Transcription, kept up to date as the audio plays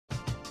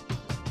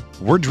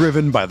We're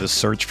driven by the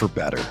search for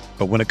better.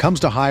 But when it comes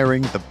to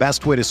hiring, the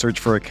best way to search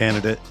for a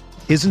candidate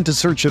isn't to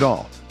search at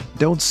all.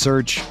 Don't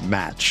search,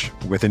 match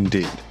with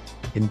Indeed.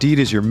 Indeed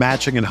is your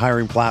matching and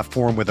hiring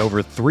platform with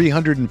over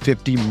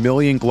 350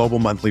 million global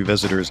monthly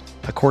visitors,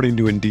 according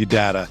to Indeed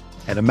data,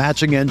 and a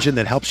matching engine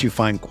that helps you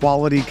find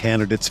quality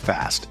candidates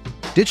fast.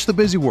 Ditch the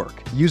busy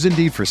work. Use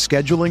Indeed for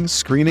scheduling,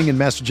 screening, and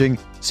messaging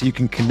so you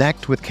can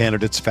connect with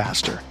candidates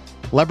faster.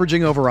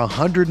 Leveraging over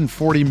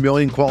 140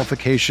 million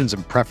qualifications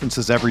and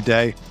preferences every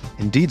day,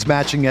 Indeed's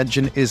matching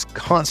engine is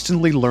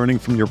constantly learning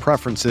from your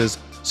preferences,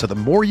 so the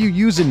more you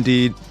use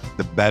Indeed,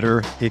 the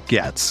better it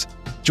gets.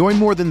 Join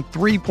more than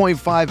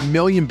 3.5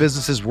 million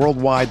businesses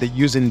worldwide that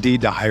use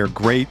Indeed to hire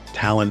great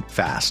talent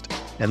fast.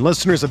 And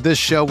listeners of this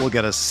show will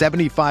get a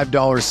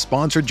 $75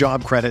 sponsored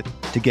job credit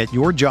to get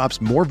your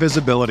jobs more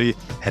visibility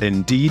at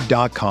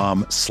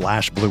Indeed.com/Blue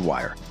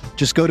Wire.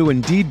 Just go to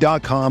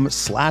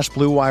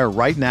Indeed.com/Blue Wire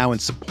right now and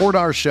support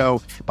our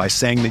show by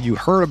saying that you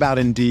heard about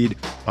Indeed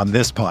on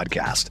this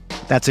podcast.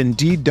 That's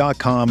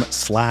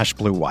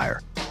Indeed.com/Blue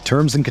Wire.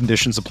 Terms and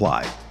conditions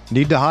apply.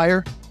 Need to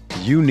hire?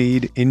 You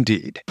need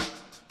Indeed.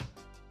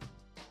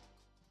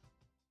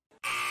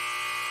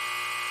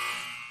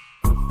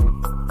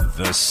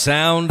 The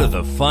sound of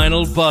the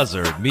final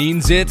buzzer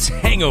means it's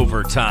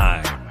hangover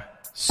time.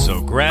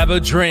 So grab a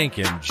drink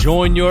and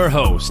join your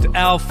host,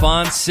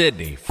 Alphonse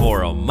Sidney,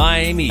 for a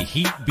Miami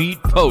Heat Beat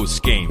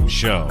postgame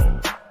show.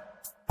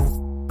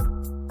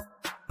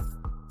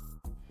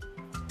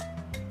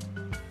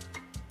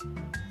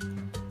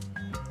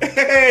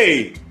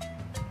 Hey,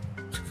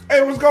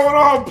 what's going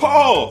on,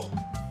 Paul?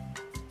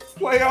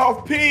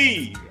 Playoff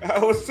P.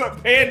 What's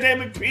up,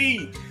 Pandemic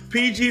P?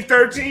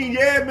 PG-13.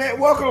 Yeah, man,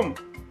 welcome.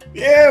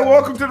 Yeah,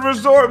 welcome to the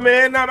resort,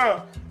 man.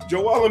 No.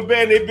 Joel and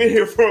Ben, they've been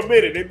here for a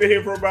minute. They've been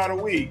here for about a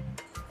week.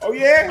 Oh,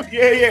 yeah?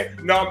 Yeah.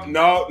 No, I'm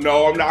not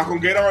going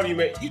to get on you,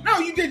 man. You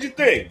did your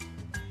thing.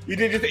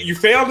 You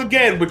failed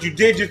again, but you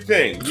did your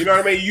thing. You know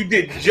what I mean? You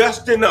did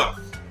just enough.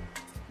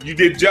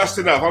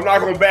 I'm not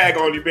going to bag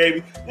on you,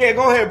 baby. Yeah,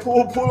 go ahead.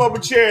 Pull up a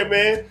chair,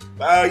 man.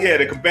 Yeah,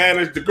 the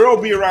cabanas. The girl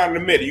will be around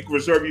in a minute. You can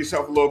reserve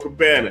yourself a little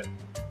cabana.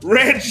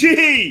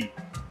 Reggie!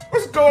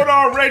 What's going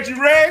on, Reggie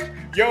Reg?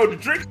 Yo, the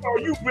drinks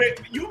on you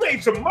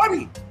made some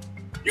money.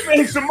 You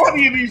made some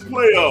money in these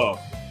playoffs.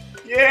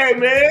 Yeah,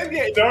 man.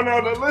 Yeah,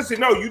 no.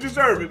 Listen, no, you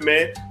deserve it,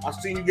 man. I've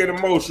seen you get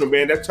emotional,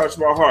 man. That touched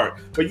my heart.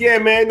 But yeah,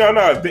 man, no.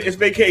 It's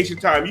vacation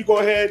time. You go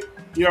ahead.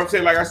 You know what I'm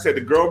saying? Like I said,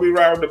 the girl be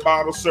around with the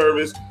bottle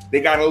service. They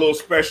got a little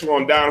special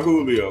on Don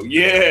Julio.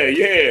 Yeah.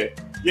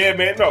 Yeah,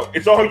 man. No,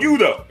 it's on you,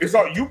 though. It's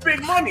on you.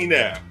 Big money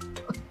now.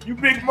 You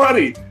big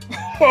money.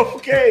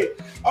 Okay.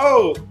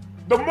 Oh,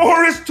 the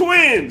Morris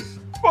twins.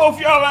 Both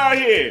y'all out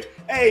here.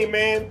 Hey,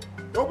 man,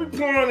 don't be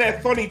pulling on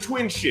that funny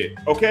twin shit,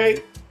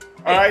 okay?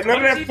 All right? None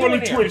of that funny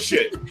twin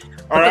shit.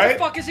 All right? What the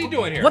fuck is he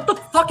doing here? What the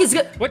fuck is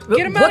it? Get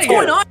him out of here.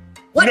 What's going on?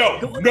 What?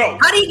 No.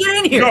 How do you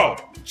get in here? No.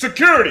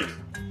 Security.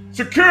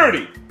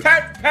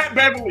 Pat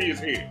Beverly is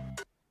here.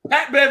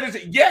 Pat Beverly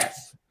is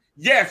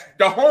Yes.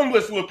 The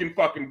homeless looking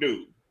fucking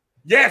dude.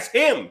 Yes,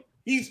 him.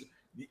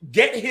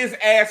 Get his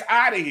ass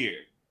out of here.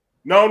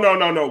 No.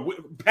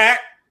 Pat.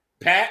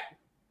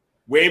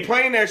 We ain't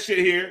playing that shit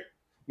here.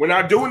 We're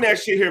not doing that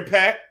shit here,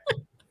 Pat.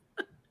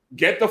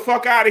 Get the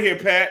fuck out of here,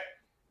 Pat.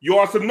 You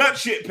on some nut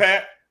shit,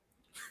 Pat.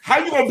 How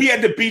you gonna be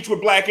at the beach with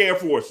black Air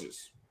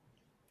Forces?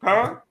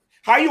 Huh?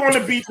 How you on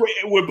the beach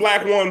with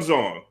black ones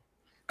on?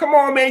 Come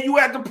on, man. You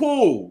at the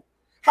pool.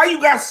 How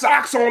you got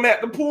socks on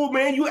at the pool,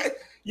 man?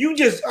 You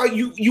just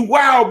you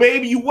wild,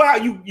 baby. You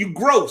wild. You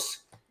gross.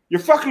 You're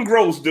fucking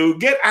gross, dude.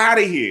 Get out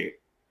of here.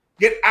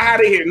 Get out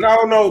of here.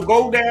 No.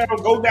 Go down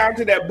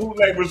to that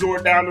bootleg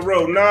resort down the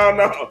road.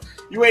 No.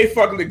 You ain't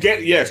fucking to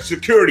get, yes,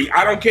 security.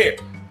 I don't care.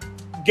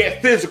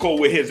 Get physical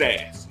with his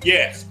ass.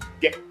 Yes.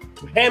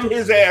 Hem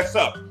his ass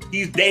up.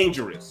 He's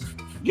dangerous.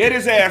 Get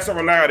his ass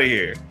on out of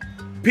here.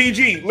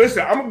 PG,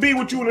 listen, I'm going to be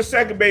with you in a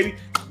second, baby.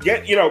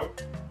 Get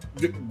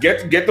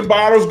the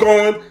bottles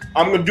going.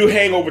 I'm going to do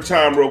hangover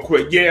time real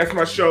quick. Yeah, that's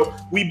my show.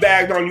 We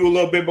bagged on you a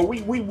little bit, but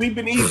we've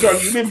been easy on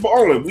you. You've been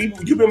balling.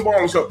 You've been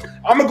balling. So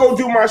I'm going to go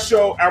do my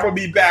show. I'm going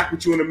to be back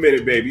with you in a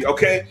minute, baby.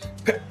 Okay?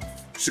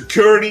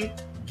 Security,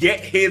 get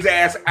his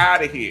ass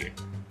out of here.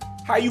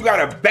 How you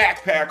got a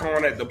backpack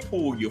on at the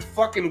pool? You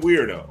fucking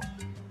weirdo.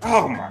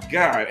 Oh, my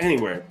God.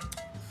 Anyway.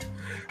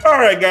 All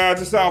right,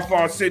 guys. It's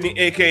Alphonse Sidney,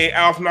 a.k.a.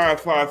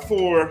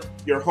 Alf954,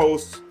 your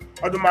host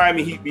of the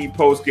Miami Heat Beat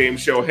postgame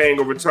show,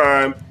 Hangover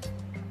Time.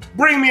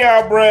 Bring me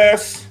out,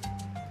 brass.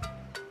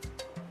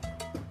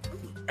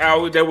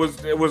 There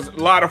was a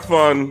lot of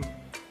fun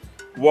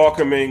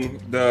welcoming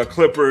the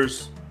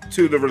Clippers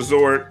to the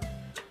resort.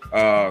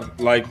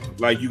 Like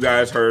you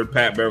guys heard,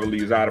 Pat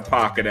Beverly is out of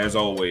pocket as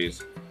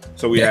always,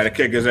 so we had to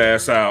kick his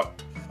ass out.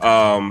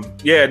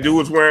 Dude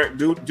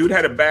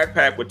had a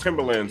backpack with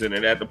Timberlands in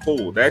it at the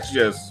pool. That's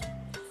just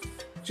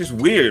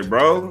weird,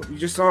 bro. You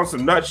just on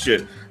some nut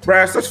shit.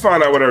 Brass, let's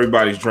find out what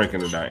everybody's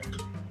drinking tonight.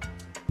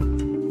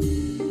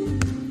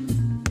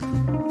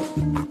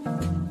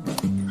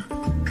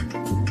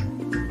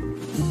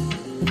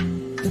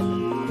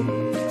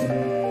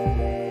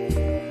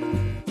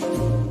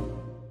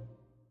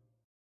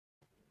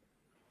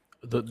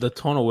 The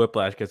tonal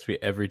whiplash gets me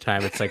every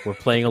time. It's like we're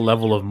playing a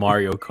level of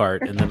Mario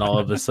Kart, and then all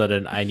of a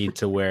sudden I need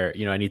to wear,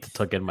 I need to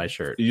tuck in my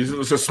shirt.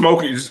 It's a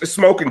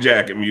smoking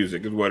jacket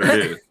music is what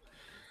it is.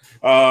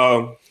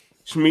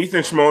 Schmeeth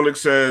and Schmolik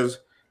says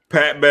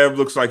Pat Bev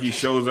looks like he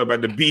shows up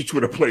at the beach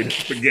with a plate of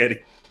spaghetti.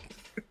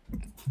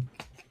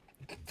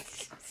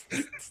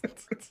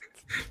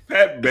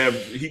 Pat Bev,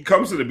 he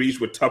comes to the beach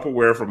with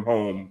Tupperware from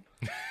home.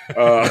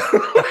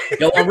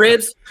 Y'all want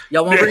ribs?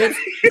 Y'all want ribs?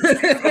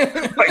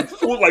 Like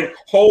food, like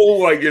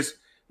whole, like just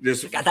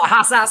got that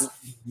hot sauce,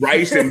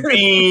 rice and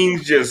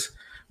beans. Just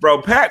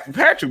bro,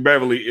 Patrick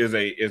Beverly is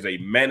a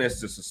menace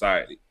to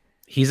society.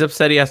 He's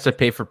upset he has to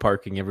pay for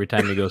parking every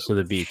time he goes to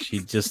the beach. He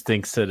just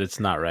thinks that it's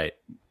not right.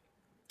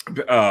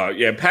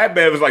 Yeah, Pat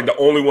Bev is like the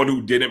only one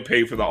who didn't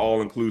pay for the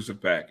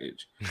all-inclusive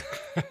package.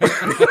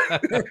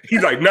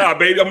 He's like, nah,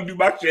 baby, I'm gonna do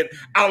my shit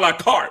a la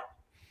carte.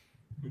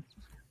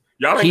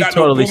 Y'all ain't he got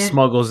totally no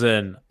smuggles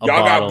in.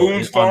 Y'all got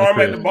Boone's Farm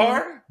at the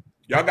bar?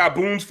 Y'all got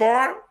Boone's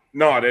Farm?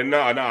 No, I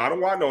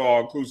don't want no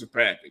all-inclusive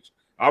package.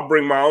 I'll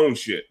bring my own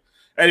shit.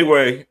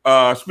 Anyway,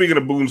 speaking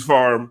of Boone's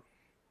Farm,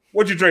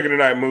 what you drinking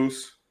tonight,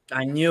 Moose?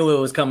 I knew it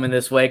was coming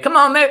this way. Come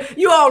on, man.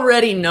 You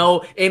already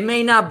know it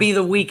may not be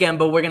the weekend,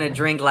 but we're going to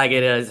drink like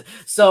it is.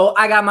 So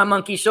I got my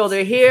monkey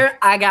shoulder here.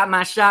 I got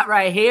my shot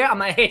right here. I'm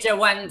going to hit you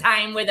one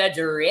time with a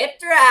drip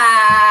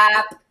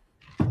drop.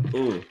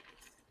 Ooh.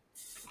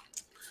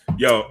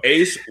 Yo,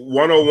 Ace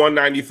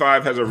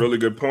 101.95 has a really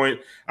good point.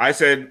 I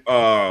said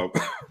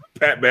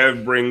Pat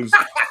Bev brings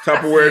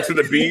Tupperware to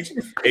the beach.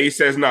 Ace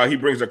says no, he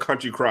brings a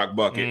country crock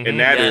bucket. And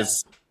that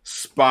is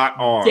spot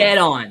on. Dead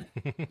on.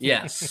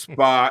 Yeah.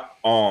 Spot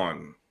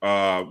on.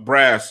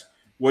 Brass,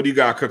 what do you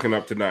got cooking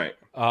up tonight?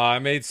 I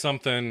made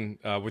something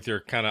with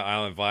your kind of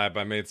island vibe.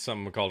 I made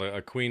something called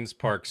a Queen's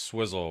Park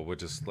Swizzle,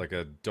 which is like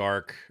a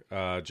dark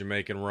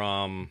Jamaican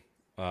rum,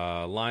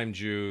 lime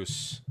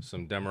juice,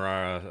 some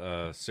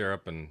demerara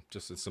syrup, and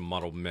just some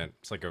muddled mint.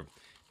 It's like a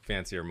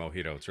fancier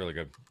mojito. It's really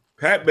good.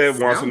 Pat Bev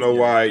wants to know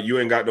why you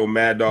ain't got no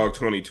Mad Dog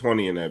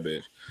 2020 in that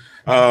bitch.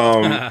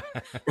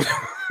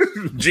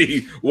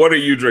 Gee, what are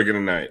you drinking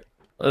tonight?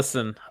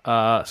 Listen,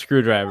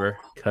 Screwdriver,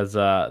 because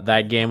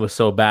that game was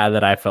so bad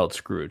that I felt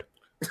screwed.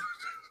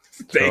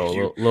 Thank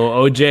you. Little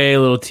OJ,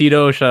 little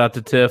Tito, shout out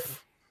to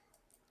Tiff.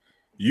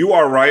 You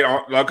are right.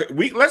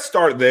 Let's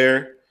start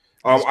there.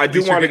 I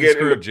do want to get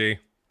into G.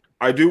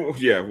 I do,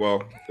 yeah.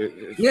 Well,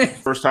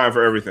 first time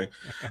for everything.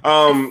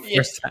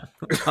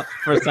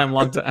 First time,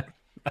 long time.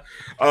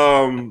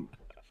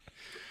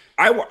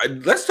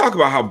 Let's talk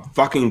about how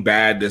fucking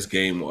bad this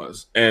game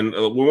was, and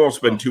we won't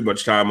spend too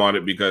much time on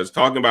it because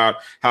talking about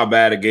how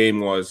bad a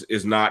game was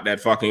is not that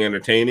fucking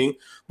entertaining.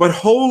 But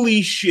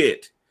holy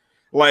shit,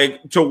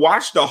 like to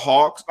watch the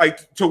Hawks,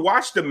 like to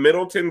watch the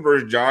Middleton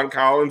versus John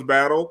Collins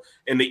battle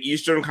in the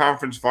Eastern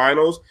Conference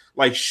Finals,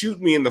 like shoot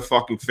me in the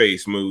fucking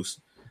face, Moose.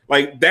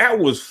 Like that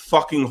was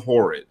fucking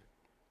horrid.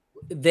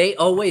 They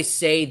always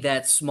say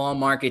that small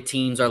market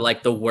teams are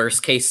like the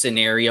worst case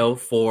scenario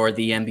for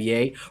the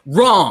NBA.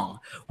 Wrong.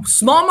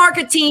 Small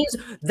market teams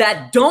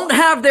that don't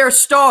have their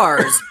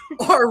stars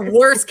are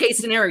worst case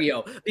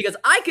scenario because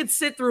I could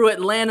sit through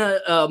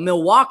Atlanta,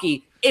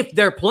 Milwaukee if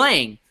they're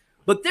playing,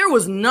 but there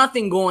was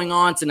nothing going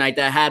on tonight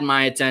that had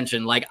my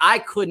attention. Like I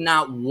could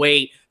not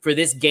wait for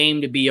this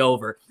game to be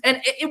over.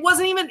 And it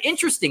wasn't even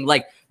interesting.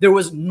 Like there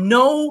was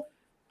no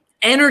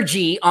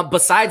energy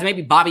besides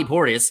maybe Bobby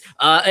Portis.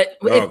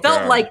 It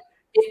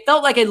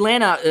felt like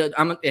Atlanta.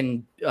 I'm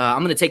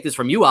going to take this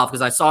from you, Alf,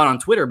 because I saw it on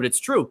Twitter, but it's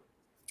true.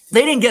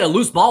 They didn't get a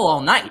loose ball all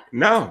night.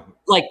 No,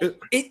 like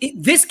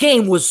this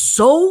game was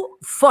so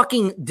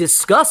fucking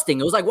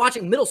disgusting. It was like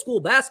watching middle school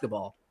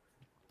basketball.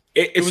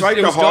 It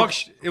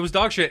was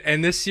dog shit,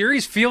 and this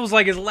series feels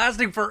like it's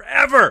lasting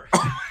forever.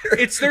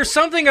 There's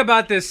something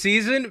about this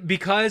season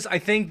because I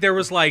think there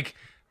was like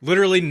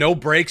literally no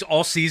breaks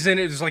all season.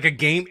 It was like a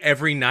game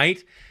every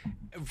night.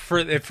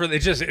 It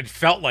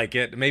felt like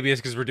it. Maybe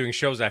it's because we're doing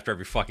shows after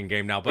every fucking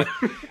game now, but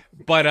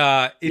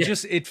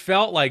it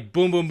felt like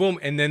boom, boom, boom,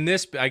 and then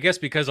this. I guess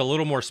because a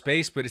little more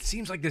space, but it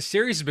seems like this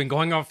series has been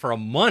going on for a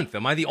month.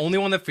 Am I the only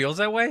one that feels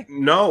that way?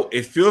 No,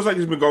 it feels like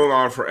it's been going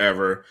on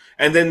forever.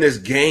 And then this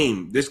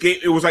game,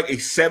 it was like a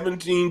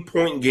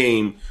 17-point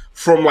game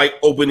from like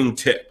opening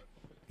tip.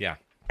 Yeah.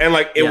 And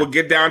like it would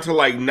get down to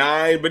like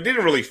 9, but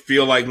didn't really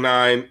feel like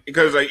 9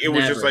 because like it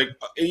was just like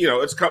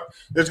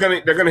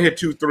they're gonna hit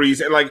 2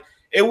 threes and like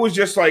it was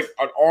just like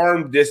an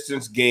arm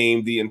distance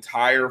game the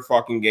entire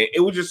fucking game.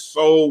 It was just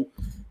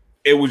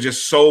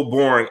so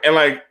boring. And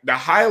like the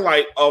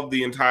highlight of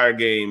the entire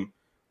game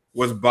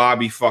was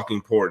Bobby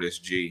fucking Portis,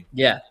 G.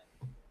 Yeah.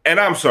 And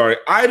I'm sorry,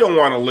 I don't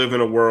want to live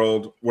in a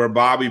world where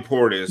Bobby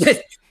Portis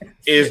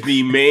is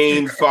the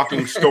main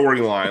fucking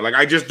storyline. Like,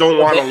 I just don't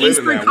want to live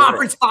in that Eastern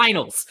Conference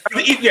Finals.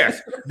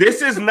 Yes,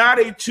 this is not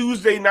a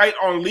Tuesday night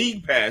on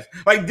League Pass.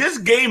 Like, this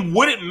game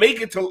wouldn't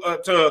make it to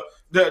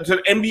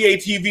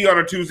NBA TV on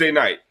a Tuesday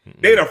night.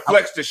 They'd have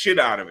flexed the shit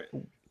out of it.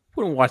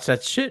 Wouldn't watch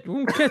that shit.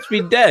 Wouldn't catch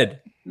me dead.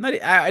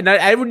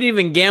 I wouldn't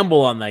even gamble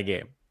on that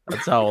game.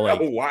 That's how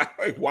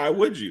like why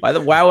would you?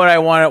 Why would I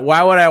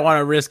want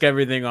to risk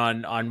everything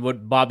on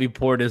what Bobby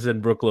Portis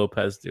and Brook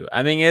Lopez do?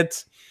 I mean,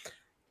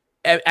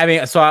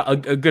 so a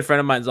good friend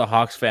of mine is a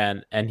Hawks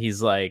fan, and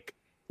he's like,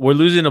 we're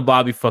losing to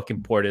Bobby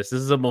fucking Portis. This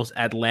is the most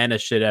Atlanta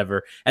shit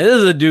ever. And this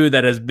is a dude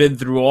that has been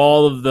through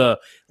all of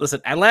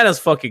listen, Atlanta's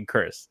fucking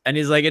cursed. And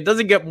he's like, it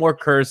doesn't get more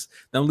cursed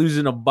than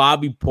losing to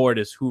Bobby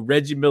Portis, who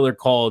Reggie Miller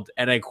called,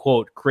 and I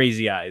quote,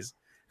 crazy eyes.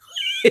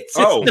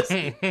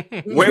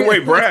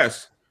 Wait,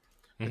 Brass.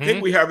 I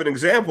think we have an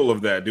example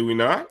of that, do we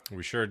not?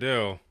 We sure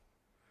do.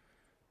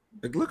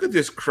 Like, look at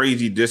this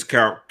crazy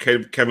discount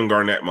Kevin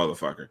Garnett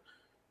motherfucker.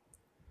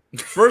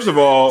 First of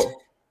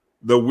all,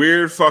 the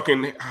weird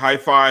fucking high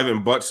five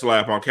and butt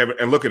slap on Kevin,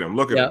 and look at him.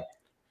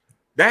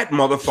 That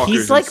motherfucker.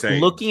 He's like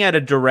insane. Looking at a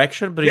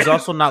direction, but he's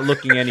also not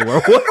looking anywhere.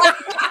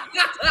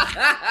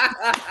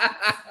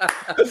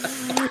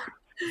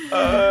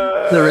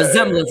 The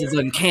resemblance is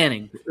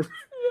uncanny.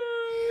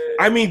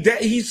 I mean,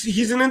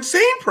 he's an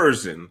insane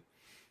person.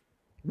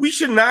 We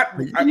should not.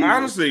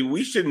 Honestly,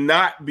 we should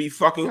not be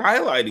fucking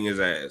highlighting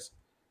his ass.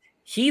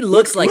 He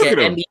looks like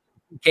an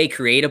NBA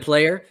creative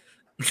player.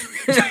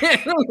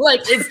 Like,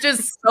 it's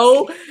just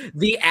so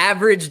the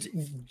average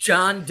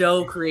John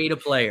Doe creative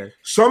player.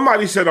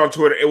 Somebody said on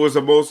Twitter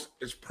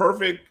it's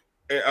perfect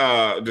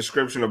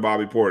description of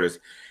Bobby Portis.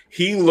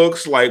 He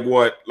looks like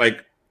who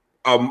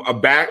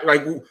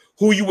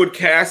you would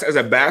cast as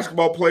a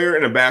basketball player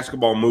in a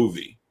basketball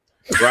movie,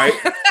 right?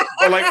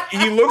 But like,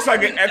 he looks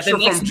like an extra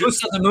from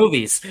most of the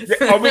movies.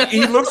 I mean,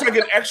 he looks like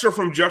an extra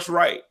from Just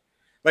Right.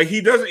 Like,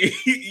 he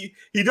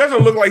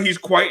doesn't look like he's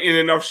quite in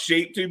enough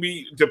shape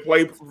to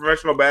play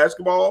professional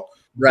basketball,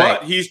 right?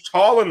 But he's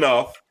tall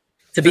enough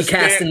to be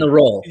cast in the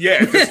role.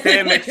 Yeah, to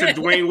stand next to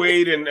Dwayne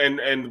Wade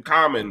and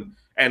Common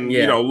and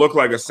look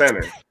like a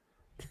center.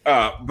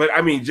 But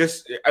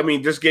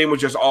this game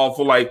was just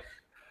awful. Like,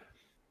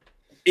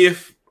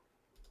 if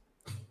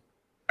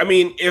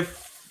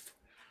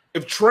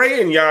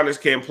Trey and Giannis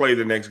can't play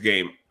the next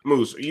game,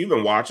 Moose, are you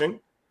even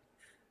watching?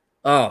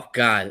 Oh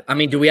God! I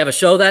mean, do we have a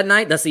show that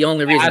night? That's the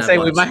only reason. I say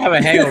we might have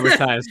a hangover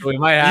time, so we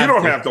might have. You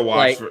don't have to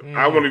watch.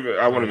 I won't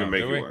even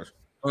make you watch.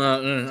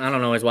 I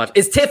don't always watch.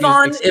 Is Tiff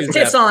on? If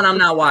Tiff's on, I'm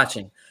not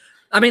watching.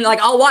 I mean, like,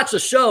 I'll watch the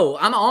show.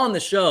 I'm on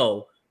the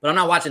show, but I'm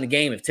not watching the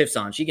game if Tiff's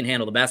on. She can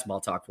handle the basketball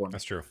talk for me.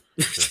 That's true.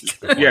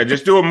 Yeah,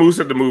 just do a Moose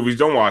at the movies.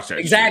 Don't watch that.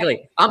 Exactly.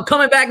 Shit. I'm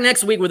coming back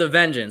next week with a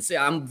vengeance.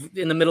 I'm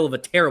in the middle of a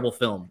terrible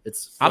film.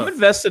 I'm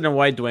invested in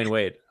white Dwayne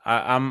Wade.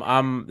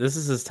 I'm. This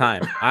is his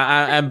time.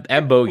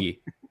 I'm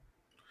Bogey.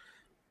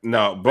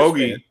 No,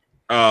 Bogey.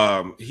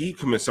 He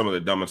commits some of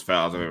the dumbest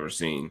fouls I've ever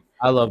seen.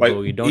 I love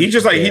Bogey. He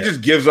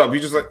just gives up. He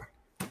just like.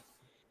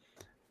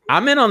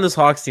 I'm in on this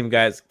Hawks team,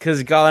 guys,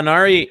 because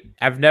Gallinari,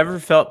 I've never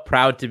felt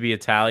proud to be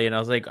Italian. I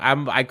was like,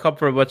 I come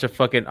from a bunch of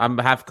I'm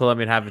half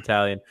Colombian, half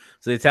Italian.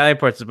 So the Italian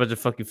part's a bunch of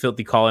fucking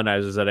filthy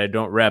colonizers that I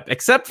don't rep,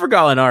 except for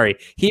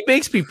Gallinari. He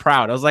makes me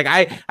proud. I was like,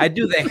 I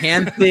do the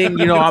hand thing,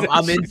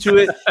 I'm into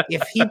it.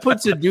 If he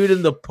puts a dude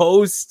in the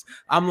post,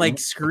 I'm like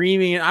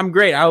screaming. I'm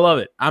great. I love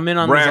it. I'm in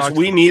on Brass, this.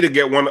 We need to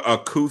get a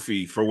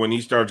Kofi for when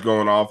he starts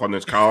going off on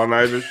this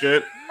colonizer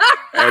shit.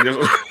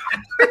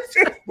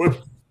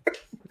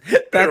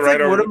 That's like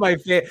one of my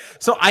favorite.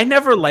 So I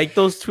never like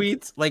those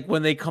tweets, like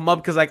when they come up,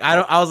 because like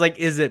I was like,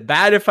 is it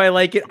bad if I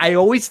like it? I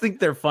always think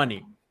they're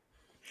funny.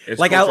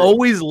 I'll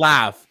always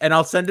laugh and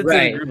I'll send it to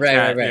the group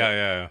chat. Right.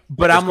 Yeah.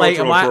 But I'm like,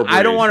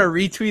 I don't want to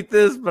retweet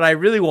this, but I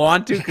really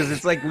want to because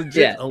it's like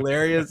legit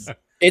hilarious.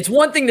 It's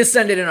one thing to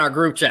send it in our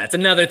group chat. It's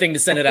another thing to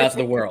send it out to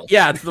the world.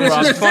 Yeah, it's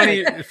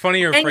funny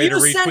you're afraid to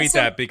retweet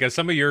that because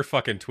some of your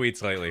fucking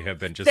tweets lately have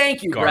been just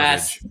thank you,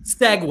 garbage. Brass.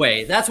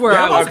 Segue. That's where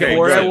I was going.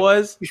 Where I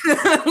was.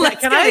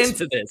 Let's get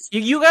into this.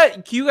 You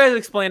guys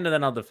explain, and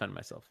then I'll defend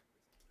myself.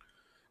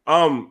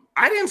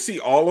 I didn't see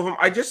all of them.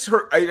 I just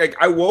heard.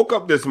 I woke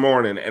up this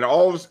morning, and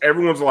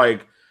everyone's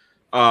like,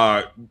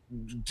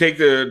 take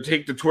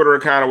the Twitter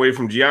account away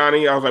from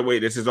Gianni. I was like,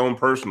 wait, it's his own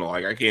personal.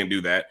 Like, I can't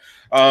do that.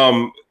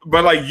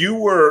 But like, you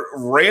were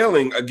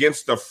railing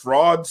against the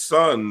fraud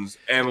Suns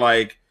and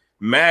like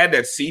mad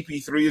that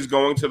CP3 is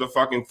going to the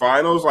fucking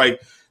finals.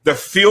 Like, the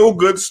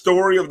feel-good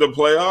story of the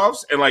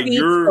playoffs, and like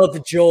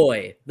of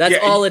joy. That's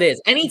all it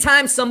is.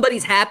 Anytime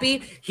somebody's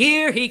happy,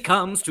 here he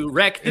comes to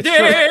wreck the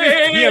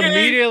day. He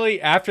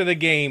immediately after the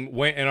game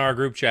went in our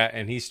group chat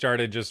and he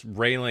started just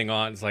railing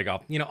on. It's like,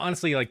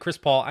 honestly, like Chris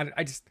Paul.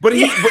 I just, but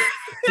he.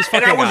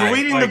 And I was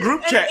reading the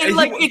group chat, and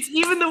like it's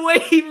even the way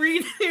he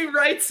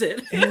writes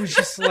it. It was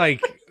just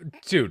like,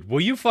 dude,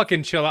 will you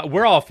fucking chill out?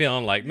 We're all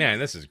feeling like, man,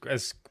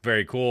 that's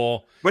very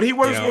cool. But he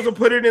wasn't supposed to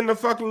put it in the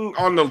fucking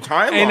on the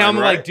timeline. And I'm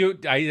right? like,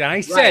 dude,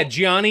 I said,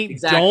 Gianni,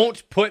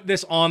 don't put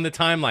this on the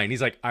timeline.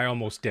 He's like, I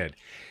almost did.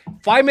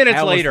 5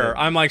 minutes later,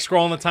 I'm like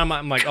scrolling the timeline.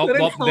 I'm like, oh,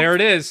 well, there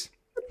it is.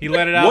 He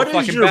let it out of the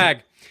fucking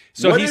bag.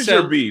 So he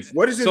said, your beef?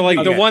 What is his so like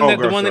beef? the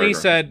one that he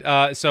said,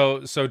 so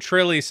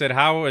Trilly said,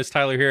 how is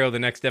Tyler Hero the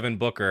next Devin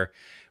Booker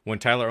when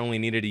Tyler only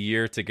needed a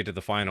year to get to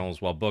the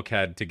finals while Book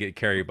had to get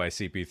carried by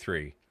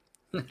CP3?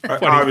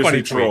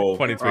 Obviously troll.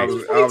 Funny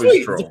tweet.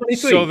 Obviously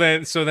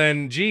troll. So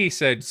then G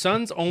said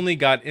Suns only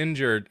got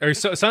injured, or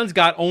Suns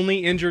got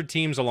only injured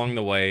teams along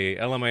the way.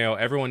 LMAO,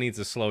 everyone needs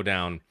to slow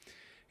down.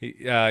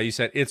 You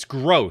said it's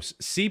gross.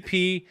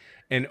 CP,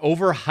 an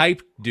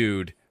overhyped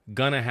dude,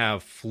 gonna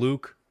have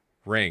fluke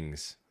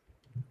rings.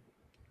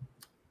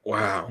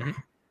 Wow.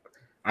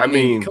 I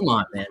mean, come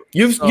on, man.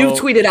 You've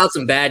tweeted out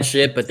some bad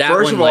shit, but that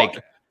first of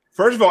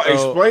all, So-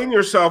 explain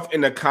yourself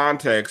in the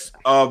context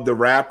of the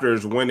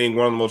Raptors winning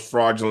one of the most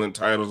fraudulent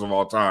titles of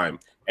all time,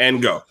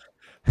 and go.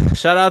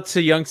 Shout out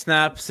to Young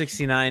Snap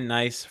 69,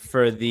 nice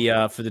for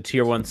the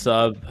tier 1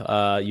 sub.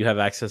 You have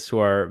access to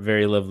our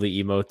very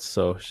lovely emotes,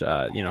 so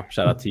shout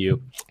out to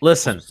you.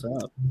 Listen,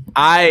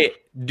 I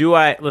don't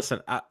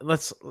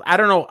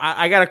know.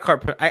 I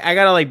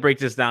gotta like break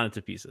this down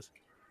into pieces.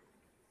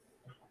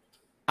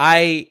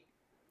 It's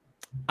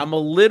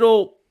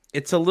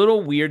a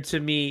little weird to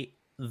me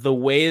the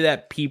way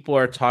that people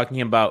are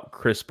talking about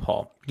Chris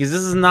Paul, because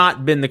this has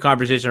not been the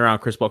conversation around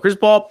Chris Paul. Chris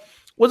Paul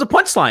was a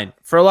punchline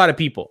for a lot of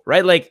people,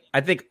 right? Like,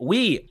 I think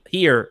we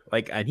here,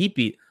 like at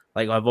Heatbeat,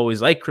 like I've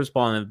always liked Chris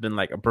Paul and have been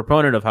like a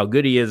proponent of how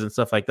good he is and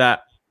stuff like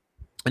that.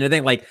 And I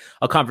think like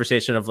a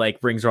conversation of like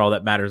rings are all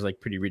that matters, like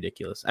pretty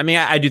ridiculous. I mean,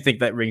 I do think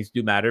that rings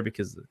do matter,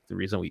 because the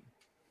reason we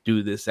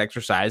do this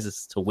exercise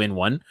is to win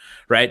one,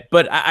 right?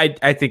 But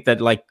I think that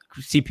like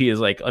CP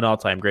is like an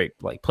all-time great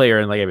like player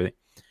and like everything.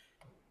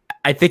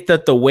 I think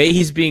that the way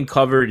he's being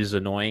covered is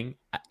annoying.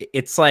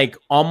 It's like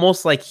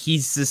almost like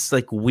he's this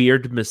like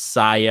weird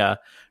messiah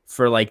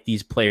for like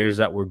these players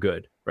that were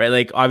good, right?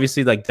 Like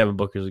obviously like Devin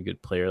Booker's a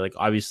good player. Like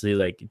obviously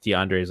like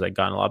DeAndre's like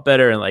gotten a lot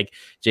better, and like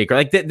Jake,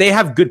 like they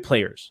have good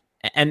players,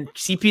 and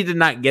CP did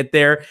not get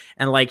there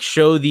and like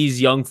show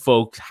these young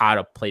folks how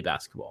to play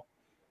basketball.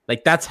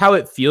 Like that's how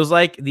it feels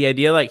like. The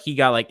idea like he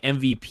got like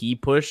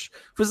MVP push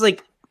was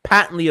like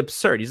patently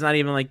absurd. He's not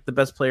even like the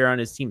best player on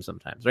his team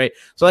sometimes, right?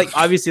 So like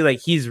obviously like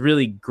he's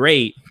really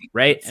great,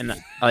 right? And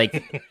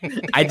like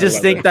I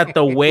just think that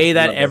the way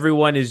that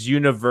everyone is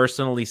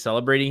universally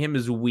celebrating him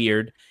is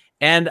weird.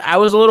 And I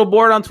was a little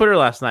bored on Twitter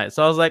last night,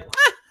 so I was like,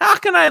 how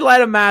can I light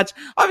a match?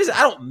 Obviously,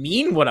 I don't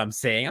mean what I'm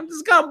saying. I'm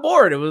just kind of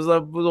bored. It was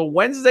a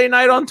Wednesday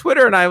night on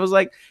Twitter, and I was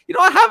like,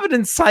 I haven't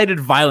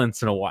incited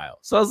violence in a while.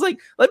 So I was like,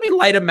 let me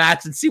light a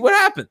match and see what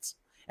happens.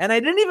 And I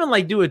didn't even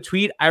like do a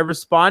tweet. I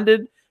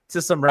responded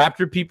to some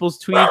Raptor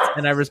people's tweets,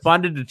 and I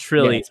responded to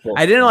Trilly.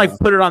 I didn't like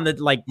put it on the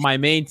like my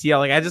main TL.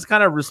 Like I just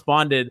kind of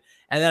responded,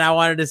 and then I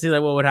wanted to see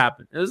like what would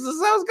happen. I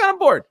was kind of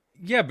bored.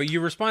 Yeah, but you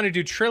responded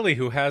to Trilly,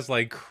 who has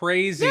like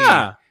crazy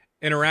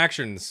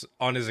interactions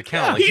on his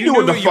account. Yeah, like, he knew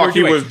what the fuck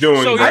he was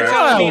doing. So you're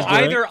telling me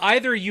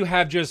either you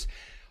have just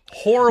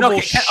horrible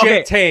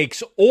shit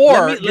takes,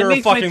 or you're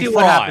a fucking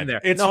fraud.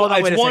 It's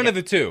one of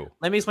the two.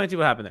 Let me explain to you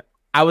what happened there.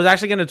 I was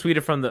actually going to tweet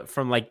it from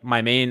like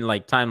my main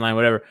like timeline,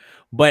 whatever.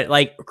 But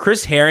like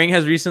Chris Herring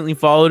has recently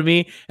followed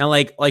me, and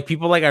like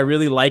people like I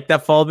really like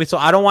that followed me. So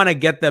I don't want to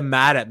get them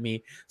mad at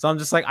me. So I'm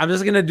just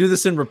gonna do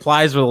this in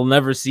replies where they'll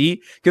never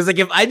see. Because like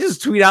if I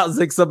just tweet out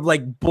like some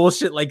like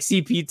bullshit like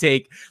CP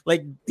take,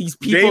 like these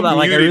people that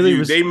like I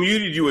really they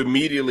muted you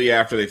immediately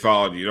after they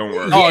followed you. Don't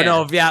worry. Oh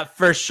no, yeah,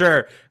 for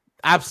sure.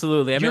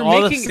 Absolutely. I mean,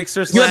 all the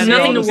Sixers. You have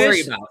nothing to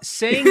worry about.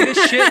 Saying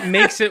this shit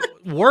makes it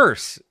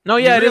worse. No,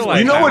 yeah, it is.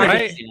 You know what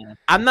it is?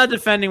 I'm not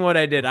defending what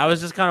I did. I was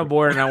just kind of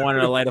bored, and I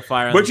wanted to light a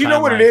fire. But you know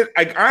what it is?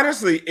 Like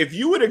honestly, if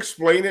you would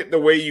explain it the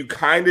way you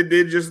kind of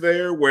did just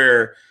there,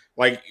 where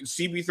like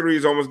CP3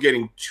 is almost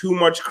getting too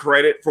much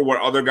credit for what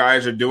other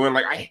guys are doing.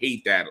 Like I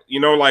hate that.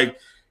 Like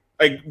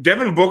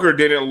Devin Booker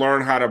didn't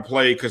learn how to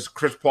play because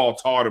Chris Paul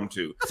taught him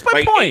to. That's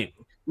my point.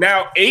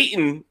 Now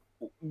Ayton,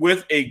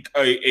 with a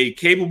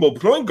capable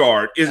point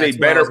guard, is a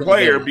better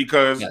player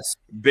because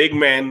big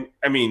men.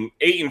 I mean,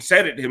 Ayton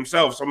said it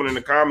himself. Someone in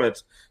the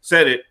comments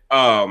said it.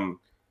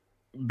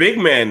 Big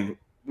men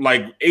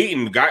like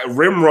Ayton,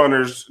 rim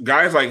runners,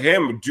 guys like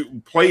him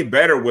play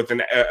better with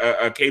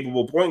a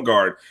capable point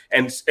guard,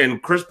 and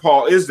Chris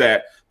Paul is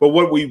that. But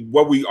what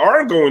we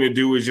aren't going to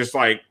do is just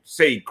like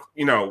say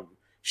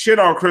shit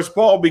on Chris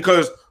Paul,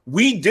 because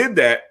we did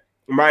that.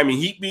 Miami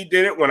Heat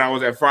did it when I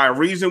was at 5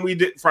 Reasons. We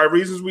did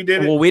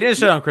it. Well, we didn't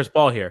shit on Chris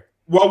Paul here.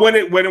 Well, when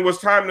it was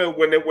time to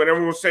when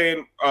everyone was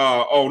saying,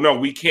 "Oh no,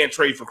 we can't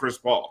trade for Chris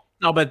Paul."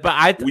 No, but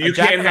you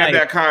can't have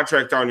that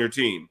contract on your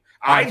team.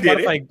 I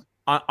did it. Like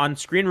on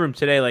Screen Room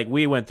today, like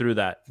we went through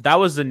that. That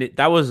was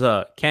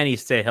a can he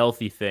stay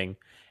healthy thing,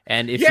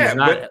 and if he's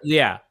not,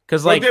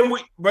 because like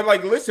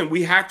listen,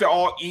 we have to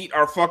all eat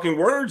our fucking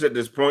words at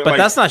this point. But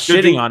that's not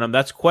shitting on him.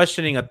 That's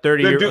questioning a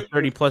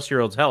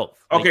 30-plus-year-old's health.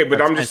 Okay,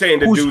 but I'm just saying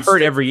the dude's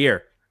hurt every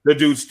year. The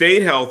dude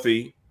stayed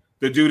healthy.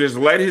 The dude has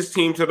led his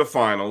team to the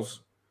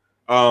finals.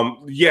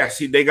 Yes,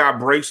 they got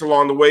breaks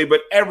along the way,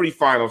 but every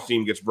finals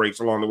team gets breaks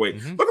along the way.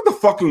 Mm-hmm. Look at the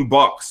fucking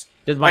Bucks.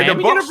 Did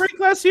Miami get a break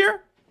last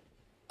year?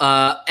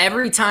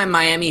 Every time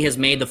Miami has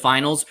made the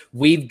finals,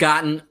 we've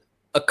gotten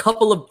a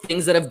couple of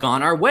things that have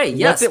gone our way.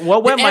 Yes.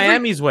 What went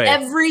Miami's way?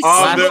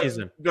 Last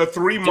season. The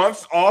 3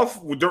 months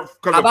off because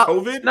of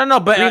COVID? No,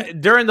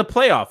 but during the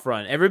playoff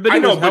run, everybody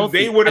was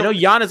healthy. I know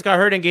Giannis got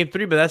hurt in game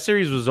 3, but that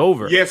series was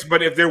over. Yes,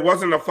 but if there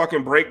wasn't a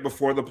fucking break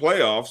before the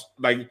playoffs,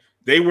 like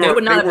they were.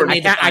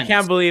 I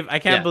can't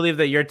believe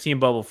that you're team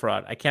bubble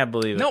fraud. I can't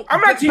believe it. No,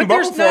 I'm not team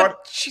bubble fraud.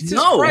 Jesus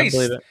Christ.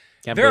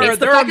 There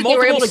are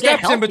multiple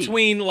steps in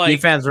between. Like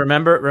fans,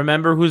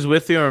 remember who's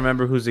with you and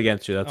remember who's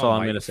against you. That's all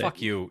I'm going to say.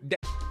 Fuck you.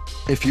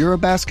 If you're a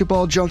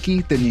basketball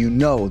junkie, then you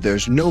know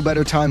there's no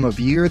better time of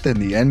year than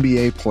the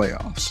NBA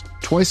playoffs.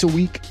 Twice a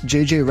week,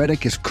 JJ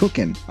Redick is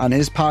cooking on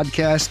his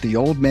podcast, The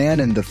Old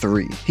Man and the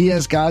Three. He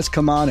has guys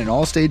come on in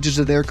all stages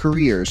of their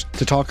careers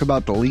to talk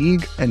about the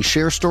league and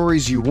share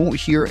stories you won't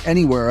hear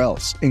anywhere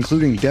else,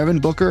 including Devin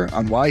Booker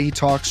on why he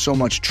talks so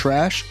much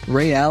trash,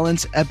 Ray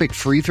Allen's epic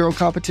free throw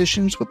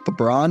competitions with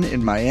LeBron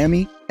in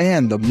Miami,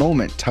 and the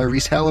moment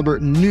Tyrese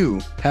Halliburton knew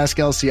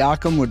Pascal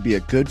Siakam would be a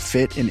good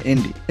fit in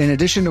Indy. In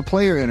addition to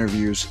player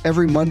interviews,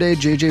 every Monday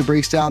JJ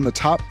breaks down the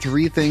top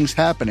 3 things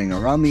happening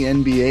around the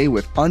NBA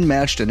with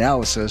unmatched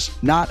analysis,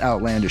 not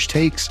outlandish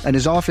takes, and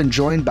is often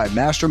joined by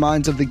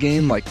masterminds of the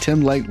game like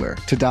Tim Legler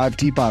to dive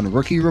deep on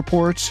rookie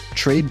reports,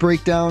 trade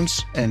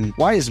breakdowns, and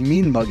why is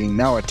mean mugging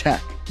now a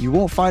tech? You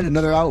won't find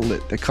another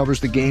outlet that covers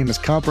the game as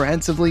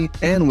comprehensively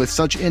and with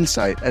such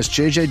insight as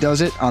JJ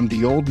does it on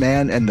The Old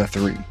Man and the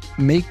Three.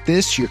 Make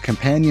this your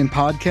companion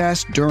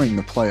podcast during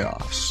the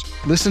playoffs.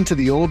 Listen to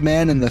The Old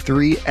Man and the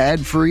Three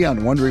ad-free on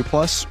Wondery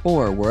Plus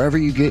or wherever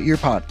you get your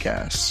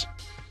podcasts.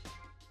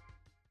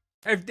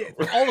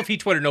 All of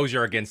Heat Twitter knows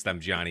you're against them,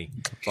 Johnny.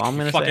 That's all I'm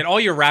gonna say.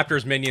 All your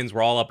Raptors minions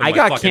were all up in I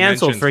got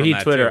canceled for Heat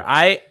Twitter.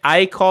 Too.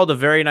 I called a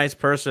very nice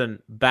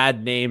person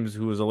bad names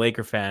who was a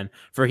Laker fan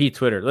for Heat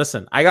Twitter.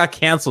 Listen, I got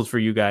canceled for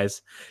you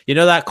guys. You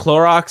know that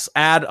Clorox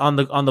ad on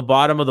the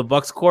bottom of the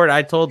Bucks court?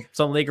 I told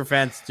some Laker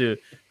fans to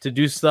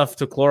do stuff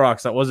to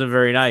Clorox that wasn't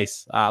very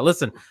nice.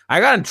 Listen,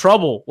 I got in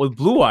trouble with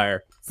Blue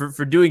Wire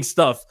for doing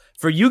stuff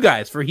for you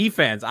guys, for Heat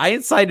fans. I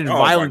incited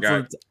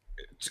violence.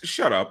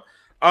 Shut up.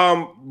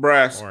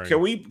 Brass, can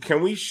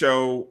we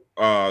show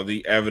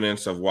the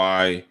evidence of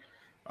why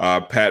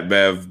Pat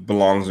Bev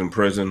belongs in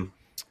prison?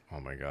 Oh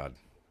my God.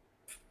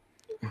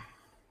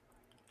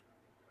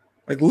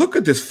 Like, look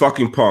at this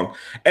fucking punk.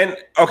 And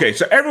okay,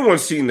 so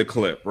everyone's seen the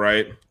clip,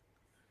 right?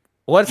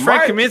 What's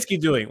Frank Kaminsky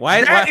doing?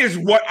 That is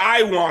what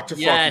I want to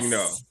fucking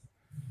know.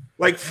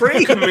 Like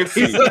Frank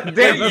Kaminsky,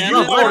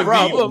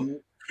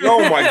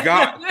 oh my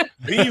God,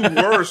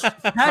 the worst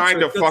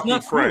kind of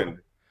fucking friend.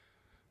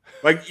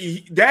 Like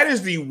that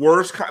is the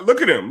worst.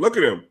 Look at him.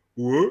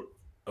 What?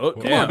 Oh,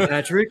 come on,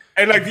 Patrick.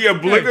 And like the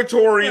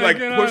obligatory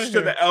push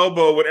to the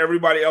elbow when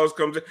everybody else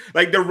comes in.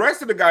 Like the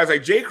rest of the guys,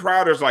 like Jay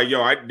Crowder's like,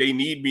 yo, they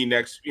need me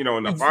next, in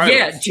the finals.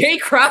 Yeah, Jay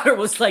Crowder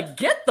was like,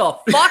 get the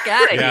fuck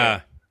out of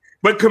here.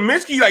 But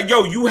Kaminsky, like,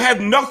 yo, you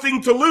have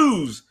nothing to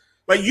lose.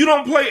 Like you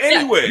don't play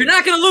anyway. You're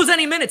not gonna lose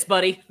any minutes,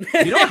 buddy.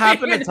 You know what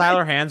happened to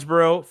Tyler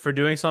Hansbrough for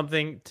doing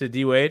something to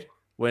D Wade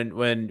when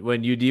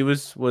UD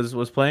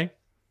was playing?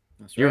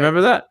 You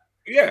remember that?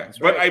 Yeah,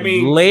 but I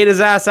mean, laid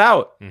his ass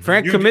out. Mm-hmm.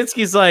 Frank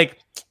Kaminsky's like,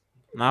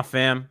 nah,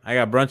 fam, I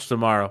got brunch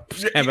tomorrow.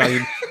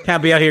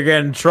 Can't be out here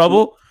getting in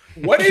trouble.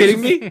 What kidding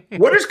me?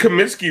 What is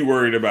Kaminsky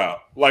worried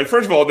about? Like,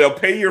 first of all, they'll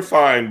pay your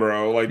fine,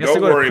 bro. Like,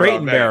 don't worry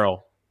about that.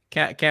 Barrel.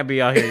 Can't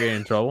be out here getting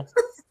in trouble.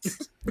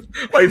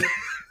 Like,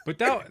 but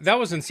that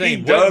was insane.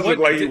 He does look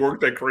like he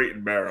worked at Crate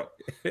and Barrel.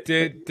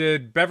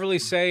 Did Beverly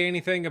say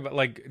anything about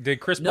did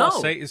Chris Paul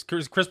say? Is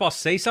Chris Paul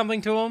say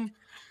something to him?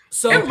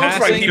 So it looks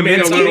like he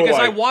made a little because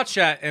I watched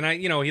that and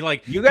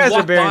you guys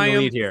are bearing the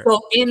lead here. So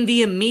in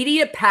the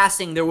immediate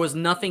passing, there was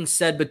nothing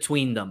said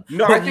between them.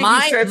 No, but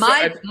I think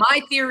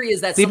my theory is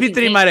that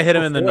CP3 might have hit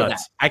him in the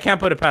nuts. I can't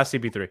put it past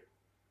CP3.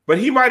 But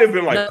he might have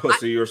been like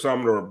pussy or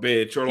something or a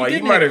bitch or like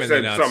he might have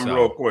said something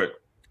real quick.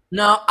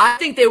 No, I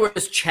think they were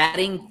just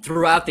chatting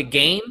throughout the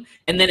game,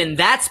 and then in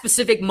that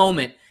specific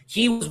moment,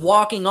 he was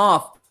walking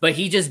off, but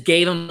he just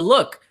gave him a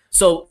look.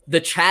 So the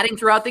chatting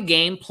throughout the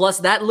game plus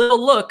that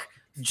little look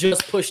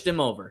just pushed him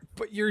over.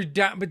 But you're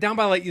down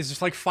by it's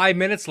just like 5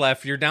 minutes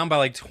left. You're down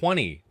by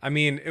 20. I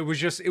mean, it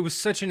was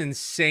such an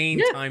insane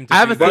time to I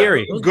have a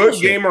theory.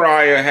 Good Gamer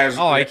Aya has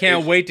I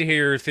can't wait to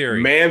hear your theory.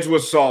 Mans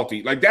was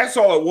salty. Like that's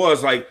all it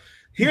was. Like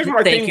here's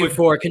my thing. Thank you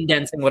for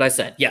condensing what I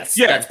said. Yes.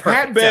 Yeah, that's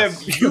perfect. Pat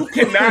Bev, you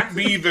cannot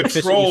be the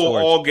troll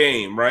all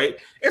game, right?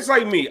 It's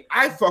like me.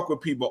 I fuck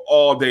with people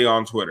all day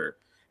on Twitter.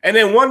 And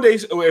then one day,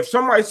 if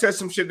somebody says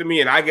some shit to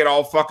me and I get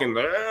all fucking,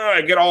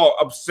 I get all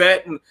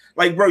upset and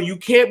like, bro, you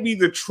can't be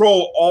the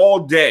troll all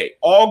day,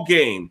 all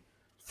game,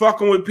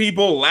 fucking with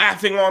people,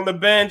 laughing on the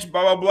bench,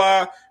 blah, blah,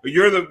 blah.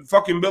 You're the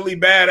fucking Billy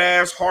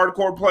Badass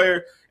hardcore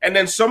player. And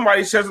then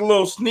somebody says a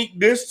little sneak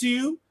diss to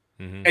you.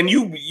 Mm-hmm. And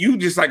you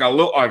just like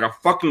a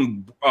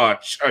fucking a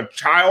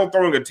child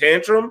throwing a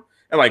tantrum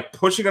and like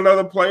pushing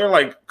another player.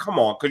 Like, come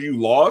on, because you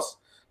lost.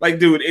 Like,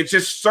 dude, it's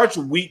just such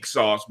weak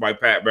sauce by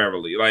Pat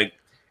Beverly. Like,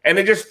 and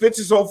it just fits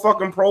his whole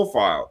fucking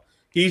profile.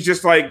 He's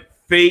just like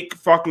fake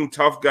fucking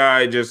tough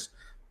guy. Just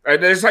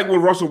it's like what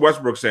Russell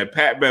Westbrook said.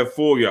 Pat Bev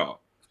fool y'all.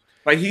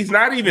 Like he's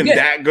not even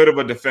that good of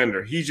a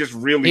defender. He's just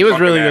really. He was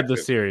really active. good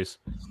this series.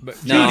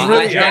 But no,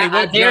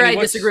 I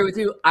disagree with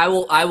you. I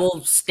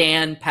will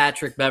stand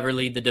Patrick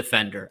Beverley, the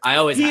defender. I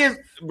always is,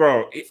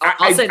 bro.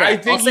 I'll say that. I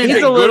think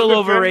he's a little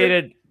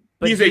overrated.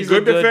 But he's a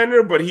good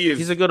defender, but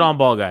he's a good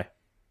on-ball guy.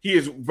 He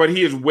is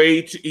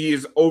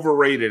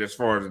overrated as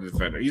far as a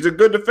defender. He's a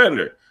good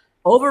defender.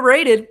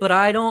 Overrated, but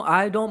I don't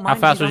mind. How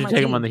fast would you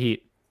take him on the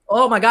Heat?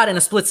 Oh my god, in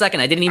a split second.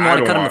 I didn't even want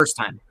to cut him the first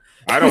time.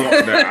 I don't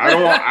want that.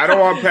 I don't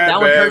want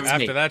Pat Bev.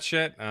 After that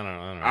shit, I don't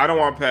know. I don't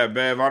want Pat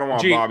Bev. I don't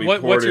want Bobby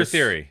Portis. What's your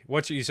theory?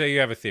 You say you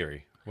have a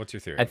theory? What's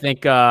your theory? I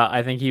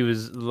think he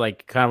was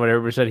like kind of what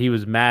everybody said. He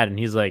was mad, and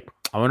he's like,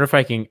 I wonder if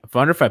I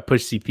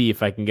push CP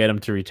if I can get him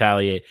to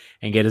retaliate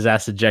and get his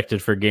ass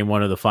ejected for game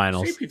 1 of the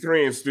finals.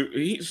 CP3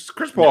 and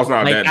Chris Paul's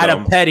not like that at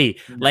dumb. A petty,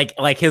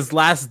 like his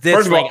last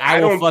diss. Like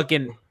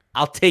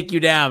I'll take you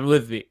down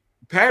with me.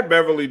 Pat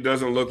Beverly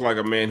doesn't look like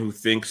a man who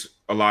thinks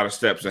a lot of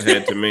steps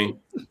ahead to me.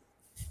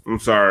 I'm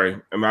sorry.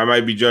 I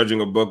might be judging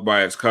a book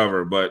by its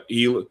cover, but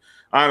he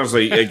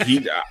honestly,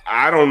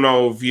 I don't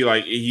know if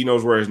he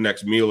knows where his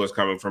next meal is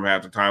coming from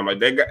half the time. Like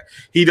that guy,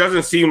 he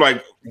doesn't seem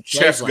like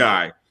chess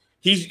guy.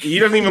 He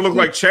doesn't even look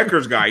like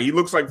checkers guy. He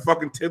looks like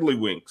fucking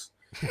tiddlywinks.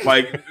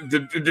 Like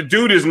the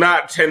dude is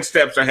not 10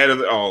 steps ahead of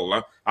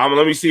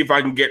let me see if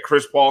I can get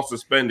Chris Paul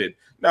suspended.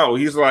 No,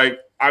 he's like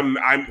Pat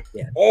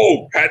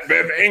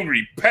Bev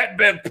angry, Pat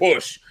Bev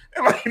push.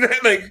 And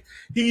like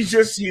he's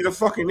a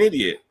fucking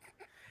idiot.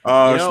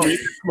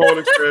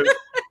 Smolik says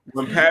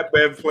when Pat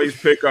Bev plays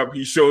pickup,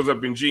 he shows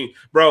up in jeans.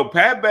 Bro,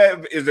 Pat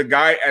Bev is a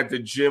guy at the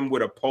gym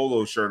with a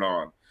polo shirt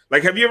on.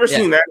 Like, have you ever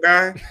seen that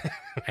guy?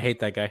 I hate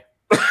that guy.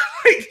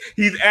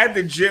 He's at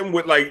the gym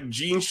with like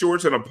jean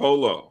shorts and a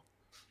polo.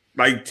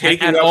 Like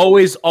taking and up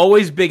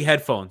always big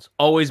headphones.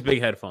 Always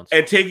big headphones.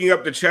 And taking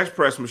up the chest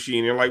press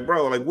machine. You're like,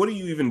 bro, like what are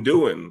you even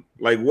doing?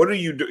 Like, what are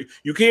you doing?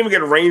 You can't even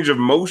get a range of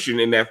motion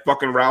in that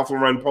fucking Ralph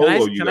Lauren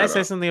polo. Can I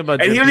say something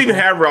about? And he doesn't even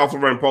have Ralph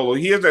Lauren polo.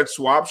 He has that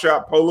swap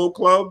shop polo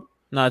club.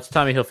 No, it's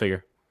Tommy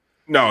Hilfiger.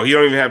 No, he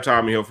don't even have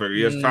Tommy Hilfiger.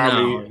 He has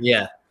Tommy.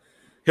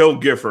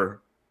 Hilgiffer.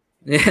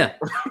 Yeah.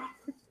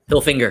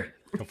 Hilfinger.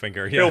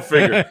 Hilfiger. Yeah.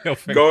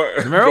 Hilfiger.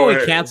 Remember when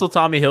we canceled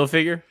Tommy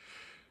Hilfiger?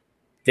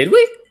 Did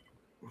we?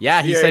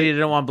 Yeah, he said he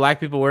didn't want black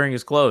people wearing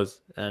his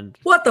clothes. And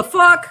what the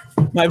fuck?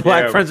 My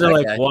black friends are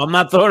like, well, I'm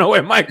not throwing away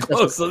my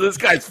clothes, so this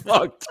guy's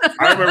fucked.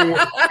 I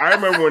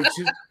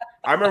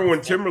remember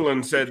when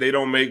Timberland said they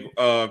don't make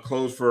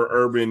clothes for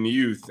urban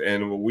youth,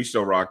 and we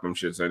still rock them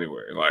shits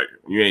anyway. Like,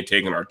 you ain't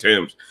taking our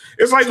Timbs.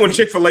 It's like when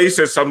Chick-fil-A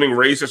says something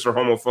racist or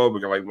homophobic.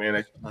 You're like,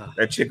 man,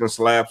 that chicken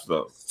slaps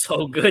though.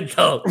 So good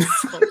though.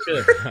 So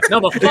good. No,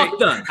 but fuck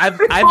them.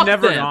 I've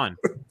never gone.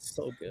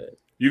 So good.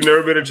 You've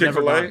never been to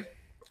Chick-fil-A?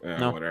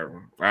 No,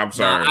 whatever. I'm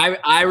sorry. No,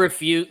 I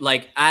refuse.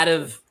 Like, I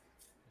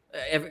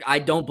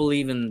don't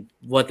believe in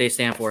what they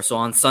stand for. So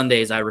on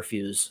Sundays, I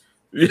refuse.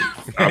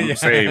 I'm the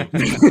same.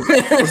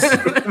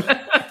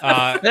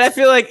 And I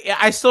feel like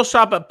I still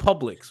shop at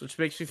Publix, which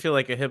makes me feel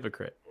like a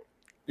hypocrite.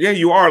 Yeah,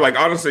 you are. Like,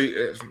 honestly,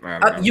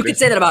 you could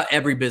say that about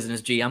every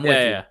business. G, I'm with you.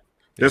 Yeah.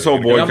 This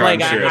whole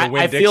boycott shit.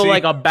 I feel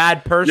like a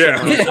bad person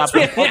when I shop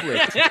at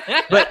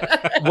Publix.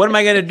 But what am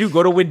I gonna do?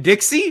 Go to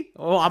Winn-Dixie?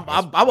 Oh,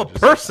 I'm a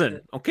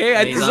person. Okay,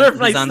 I deserve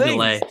nice things.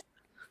 Delay.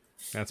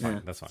 That's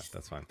fine. That's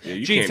fine.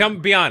 Yeah, Gee,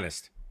 be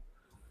honest.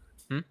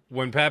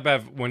 When Pat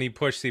Bev, when he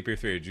pushed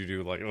CP3, did you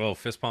do like a little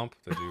fist pump?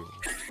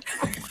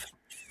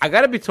 I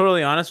gotta be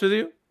totally honest with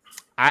you.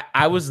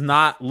 I was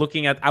not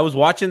looking at. I was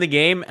watching the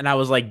game and I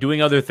was like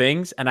doing other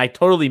things, and I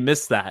totally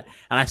missed that.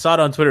 And I saw it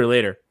on Twitter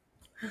later.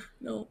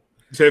 No.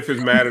 Tiff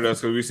is mad at us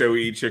because we said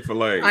we eat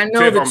Chick-fil-A. I know.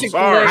 Tiff, the I'm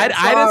Chick-fil-A. sorry. I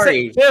didn't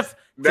say Tiff.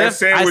 That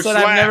sandwich I said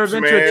slaps, I've never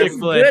been to a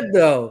Chick-fil-A. Good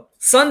though.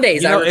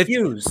 Sundays, I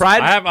refuse. I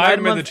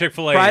haven't been to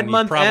Chick-fil-A. Pride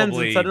month ends,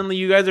 and suddenly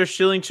you guys are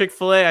shilling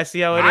Chick-fil-A. I see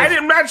how it is. I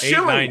am not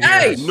shilling.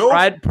 Hey,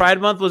 Pride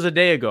month was a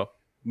day ago.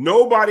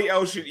 Nobody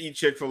else should eat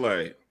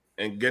Chick-fil-A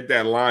and get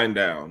that line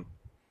down.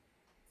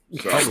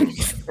 So.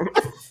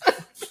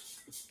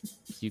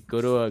 You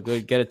go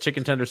get a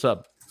chicken tender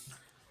sub.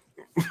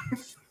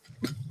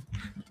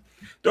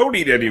 Don't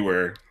eat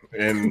anywhere.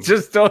 And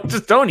just don't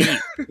eat.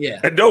 Yeah.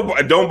 And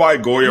don't buy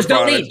Goya just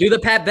products. Don't eat. Do the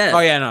Pat Bev. Oh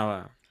yeah,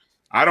 no.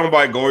 I don't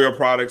buy Goya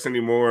products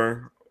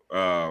anymore.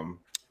 I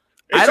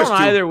don't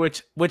either,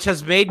 which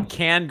has made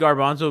canned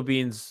garbanzo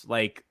beans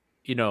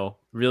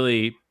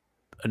really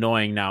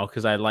annoying now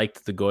because I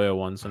liked the Goya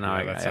ones. So now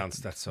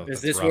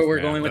Is this where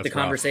we're going with the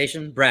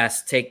conversation?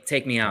 Brass,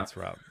 take me out. That's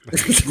rough.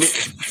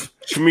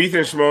 Schmeeth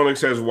and Schmolik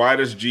says, "Why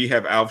does G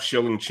have Alf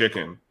shilling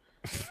chicken?"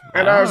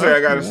 And honestly, I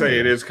gotta say,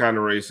 it is kind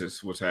of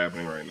racist what's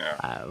happening right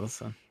now.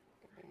 Listen.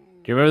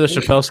 Do you remember the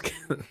Chappelle skit?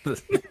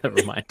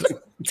 Never mind.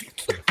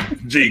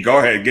 Gee, go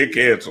ahead, get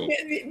canceled.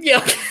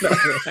 Yeah.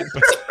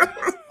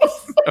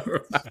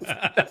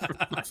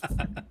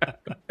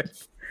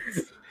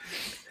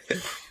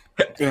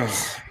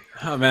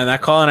 Oh man,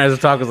 that colonizer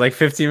talk was like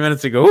 15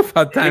 minutes ago. Oof,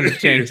 how time has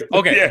changed.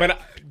 Okay, yeah. But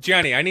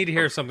Gianni, I need to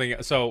hear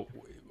something. So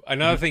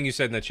another thing you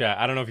said in the chat,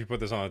 I don't know if you put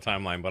this on the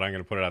timeline, but I'm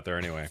going to put it out there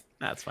anyway.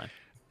 That's fine.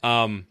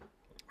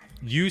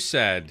 You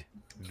said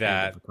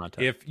that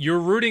if you're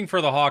rooting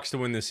for the Hawks to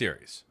win this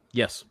series,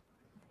 yes,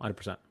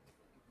 100%.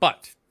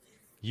 But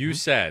you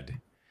said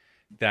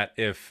that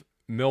if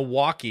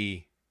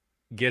Milwaukee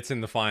gets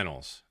in the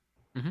finals,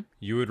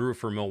 you would root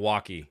for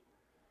Milwaukee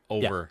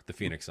over the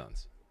Phoenix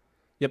Suns.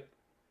 Yep.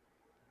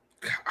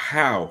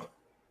 How?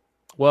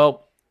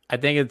 Well, I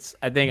think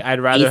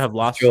I'd rather have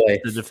lost to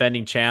the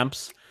defending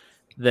champs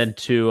than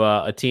to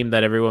a team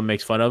that everyone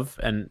makes fun of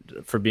and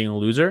for being a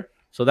loser.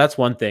 So that's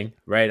one thing,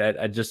 right?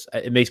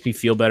 It makes me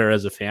feel better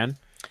as a fan.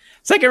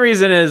 Second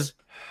reason is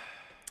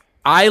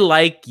I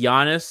like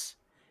Giannis,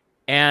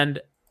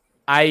 and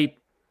I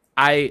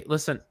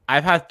listen,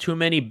 I've had too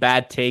many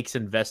bad takes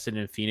invested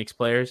in Phoenix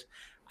players.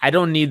 I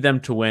don't need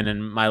them to win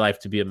and my life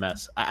to be a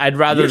mess. I'd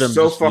rather them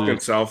so just fucking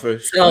lose.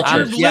 selfish. You're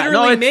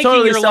literally making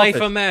totally your selfish.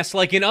 life a mess,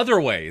 like in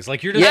other ways.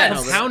 Like you're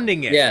just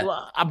compounding it. Yeah.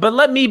 But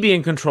let me be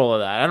in control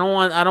of that. I don't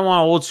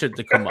want old shit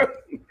to come up.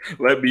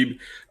 Let me.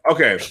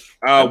 Okay.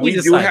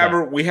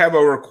 We have a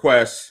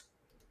request.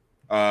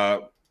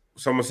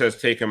 Someone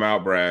says take him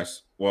out,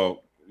 Brass.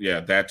 Well, yeah,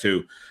 that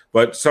too.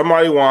 But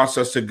somebody wants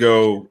us to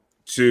go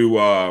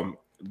to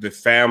the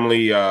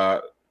family.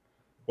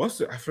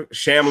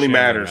 Shamley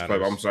Matters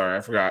Club. I'm sorry,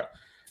 I forgot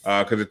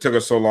because it took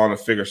us so long to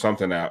figure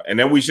something out. And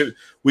then we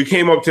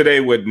came up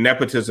today with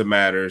Nepotism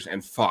Matters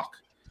and fuck.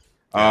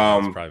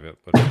 That's probably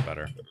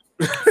better.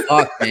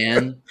 Fuck,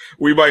 man.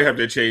 We might have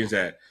to change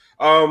that.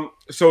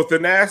 So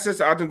Thanasis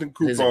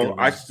Antetokounmpo,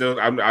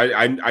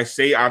 I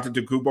say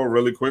Antetokounmpo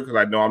really quick because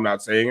I know I'm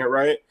not saying it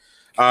right.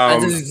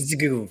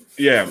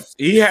 Yeah,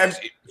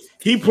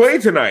 he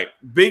played tonight,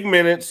 big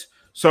minutes.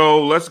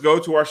 So let's go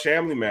to our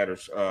Shamley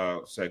Matters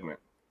segment.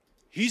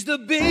 He's the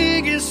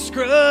biggest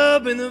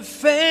scrub in the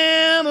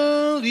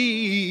family.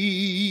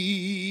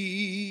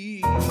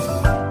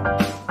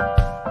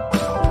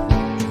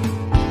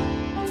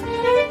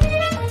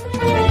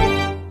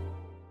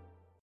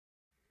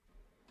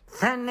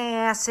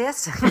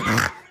 Thanasis.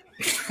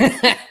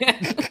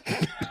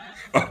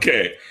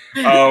 Okay.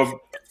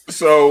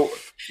 So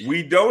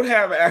we don't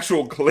have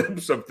actual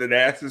clips of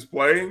Thanasis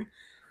playing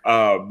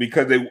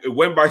because it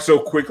went by so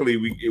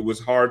quickly. It was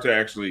hard to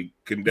actually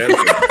condense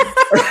it.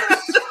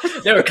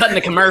 They were cutting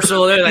the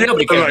commercial. They're like,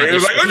 nobody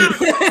cares. I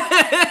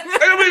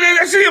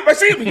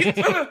see him.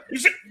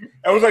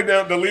 I was like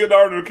the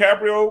Leonardo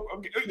DiCaprio.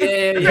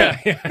 Yeah.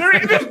 There he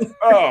is.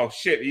 Oh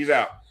shit, he's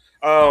out.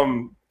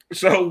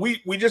 So we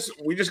just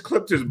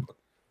clipped his.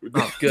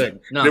 Oh,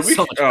 good. No, Did we?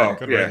 so much better.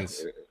 Good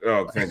riddance.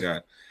 Oh, thank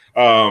God.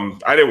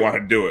 I didn't want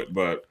to do it,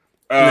 but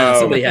no,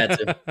 somebody had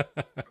to.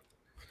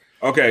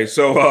 Okay,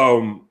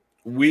 so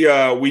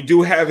we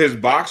do have his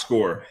box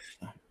score.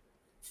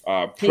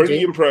 Pretty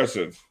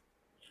impressive.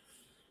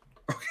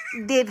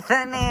 Did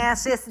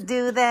Thanasis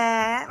do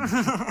that?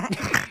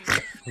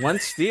 1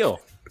 steal,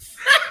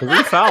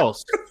 3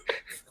 fouls.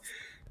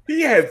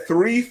 He had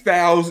 3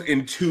 fouls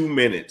in 2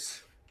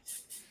 minutes.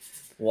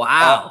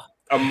 Wow.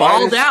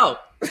 Balled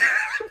out.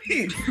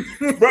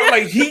 Bro,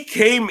 like he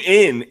came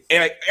in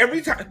and like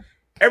every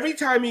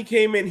time he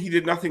came in, he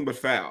did nothing but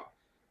foul.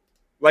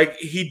 Like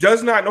he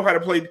does not know how to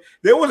play.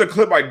 There was a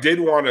clip I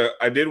did want to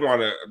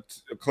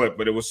clip,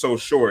 but it was so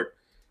short.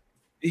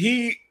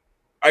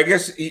 I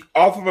guess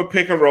off of a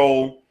pick and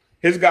roll,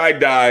 his guy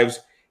dives.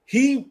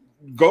 He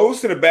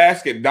goes to the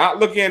basket, not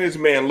looking at his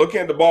man,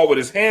 looking at the ball with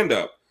his hand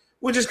up,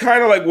 which is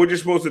kind of like what you're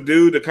supposed to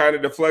do to kind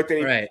of deflect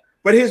anything. Right.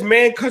 But his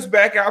man cuts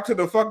back out to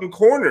the fucking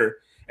corner,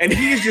 and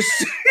he is just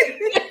he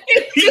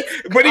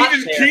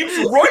just keeps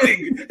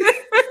running.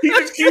 He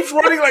just keeps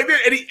running like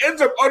that, and he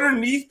ends up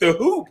underneath the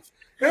hoop.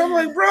 And I'm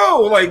like,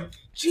 bro, like,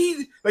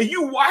 geez, like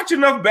you watch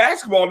enough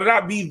basketball to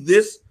not be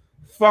this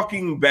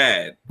fucking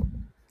bad.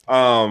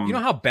 You know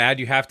how bad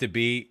you have to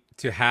be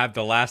to have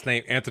the last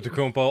name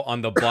Antetokounmpo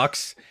on the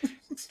Bucks,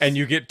 and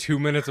you get 2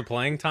 minutes of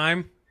playing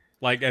time,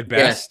 like at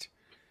best.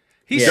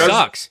 Yeah. He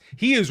sucks.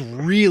 He is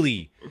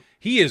really,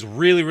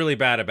 really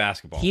bad at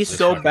basketball. He's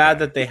so bad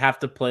that they have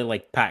to play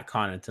like Pat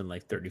Connaughton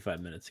like 35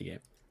 minutes a game.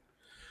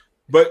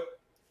 But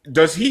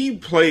does he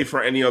play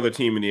for any other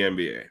team in the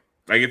NBA?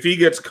 Like if he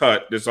gets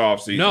cut this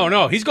offseason?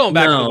 No, he's going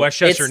back to the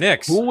Westchester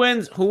Knicks. Who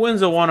wins a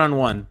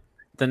 1-on-1?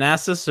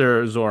 Thanasis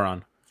or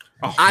Zoran?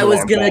 Oh, I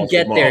was gonna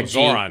get there, G.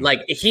 Zoran.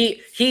 Like he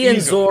and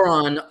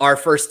Zoran are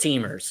first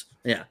teamers.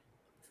 Yeah.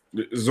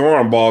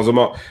 Zoran balls him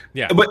up.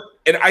 Yeah.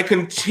 And I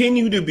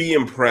continue to be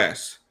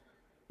impressed,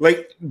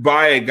 like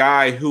by a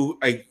guy who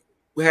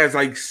has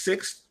like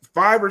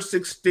 5 or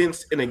 6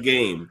 stints in a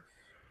game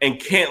and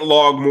can't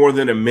log more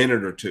than a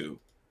minute or two.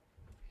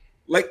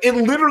 Like it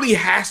literally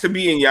has to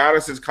be in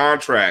Giannis's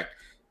contract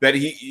that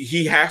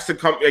he has to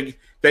come,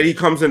 that he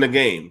comes in the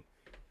game,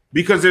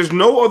 because there's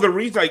no other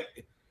reason. Like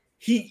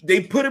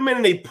they put him in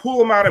and they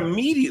pull him out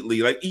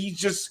immediately. Like it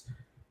just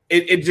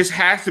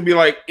has to be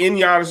like in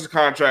Giannis's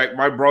contract.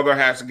 My brother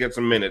has to get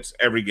some minutes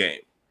every game.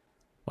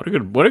 What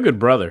a good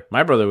brother.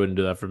 My brother wouldn't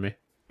do that for me.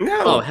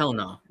 No. Oh, hell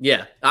no.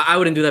 Yeah, I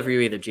wouldn't do that for you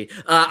either, G.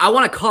 I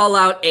want to call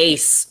out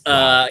Ace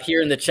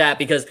here in the chat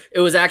because it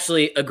was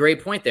actually a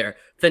great point there.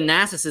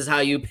 Thanasis is how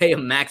you pay a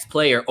max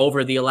player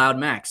over the allowed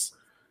max.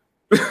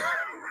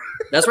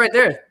 That's right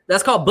there.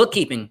 That's called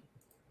bookkeeping.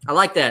 I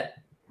like that.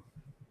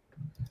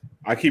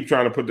 I keep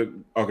trying to put the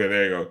okay.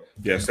 There you go.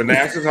 Yes,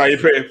 Thanasis is how you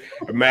pay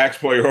a max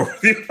player over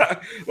the.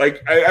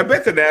 Like I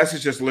bet Thanasis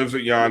just lives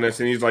with Giannis,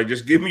 and he's like,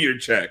 just give me your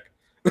check.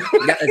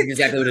 That's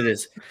exactly what it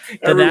is.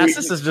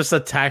 Thanasis is just a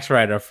tax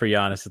write-off for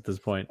Giannis at this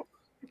point.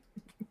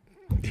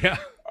 Yeah.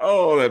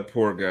 Oh, that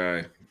poor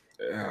guy.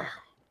 Ugh.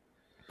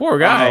 Poor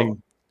guy.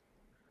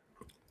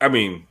 I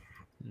mean,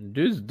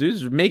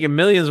 dude's making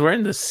millions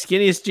wearing the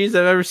skinniest jeans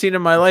I've ever seen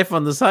in my life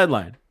on the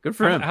sideline. Good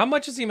for him. How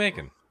much is he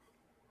making?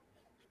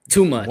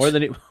 Too much. More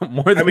than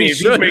if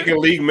he's making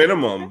league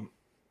minimum,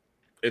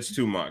 it's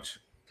too much.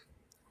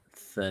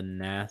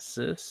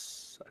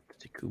 Thanasis.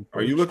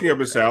 Are you looking up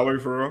his salary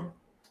for real?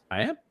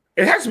 I am.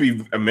 It has to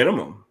be a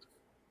minimum.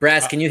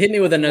 Brass, can you hit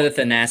me with another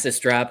Thanasis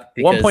drop?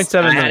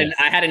 1.7 million.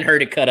 I hadn't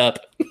heard it cut up.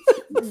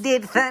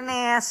 Did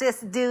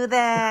Thanasis do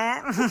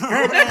that?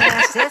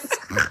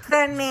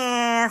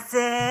 Thanasis.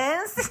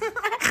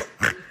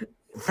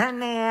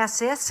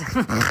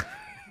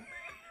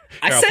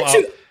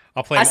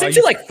 I sent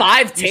you like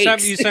 5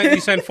 takes. You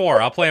sent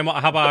 4. I'll play them.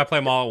 How about I play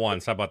them all at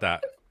once? How about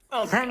that?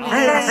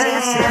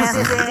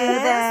 Thanasis do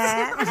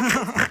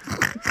that.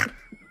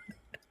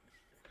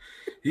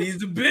 He's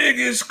the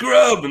biggest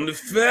scrub in the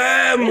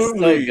family.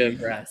 So good,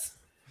 Brass.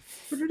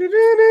 I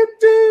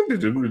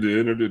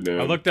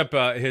looked up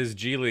his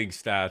G League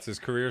stats, his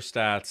career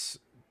stats,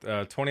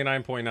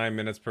 29.9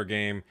 minutes per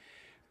game,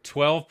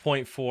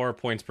 12.4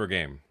 points per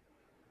game,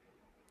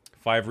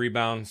 5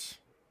 rebounds,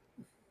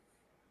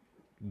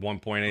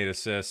 1.8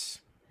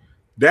 assists.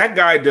 That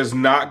guy does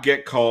not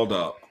get called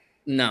up.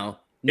 No,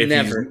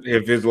 never.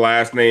 If his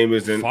last name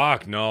isn't.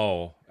 Fuck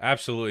no.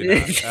 Absolutely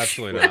not.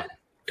 Absolutely not.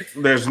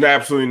 There's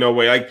absolutely no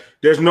way. Like,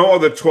 there's no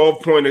other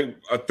 12-point,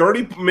 a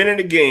 30-minute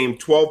a game,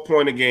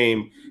 12-point a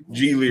game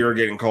G Leaguer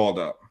getting called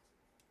up.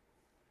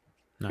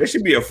 No. There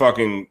should be a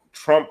fucking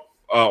Trump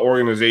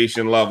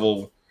organization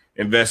level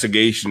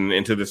investigation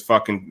into this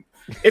fucking.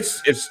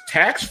 It's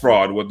tax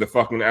fraud what the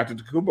fucking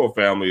Antetokounmpo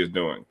family is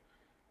doing.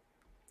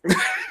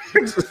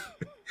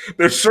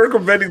 They're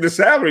circumventing the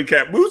salary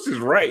cap. Moose is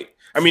right.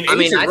 Ace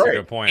is right.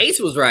 Good point. Ace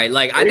was right.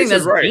 Like, I think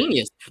that's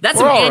genius. That's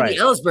some Andy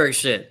Ellsberg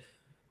shit.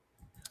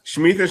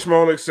 Schmeeth and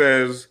Schmolik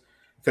says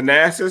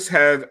Thanasis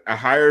had a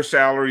higher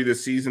salary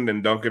this season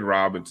than Duncan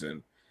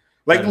Robinson.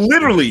 Like,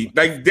 literally,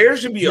 like, there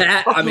should be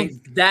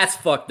that's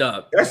fucked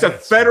up. That's a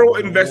federal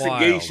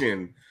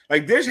investigation.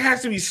 Like, there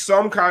has to be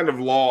some kind of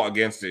law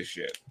against this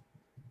shit.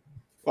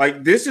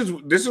 Like, this is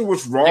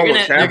what's wrong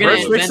with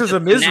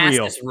racism is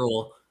real.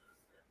 Rule.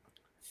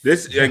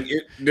 This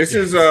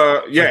is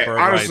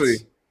honestly.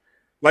 Rights.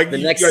 Like the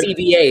next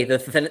CBA, the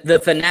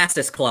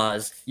Thanasis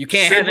clause. You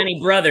can't have any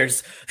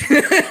brothers,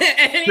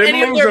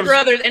 any of their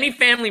brothers, any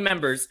family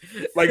members.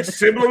 Like,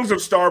 siblings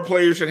of star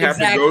players should have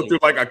to go through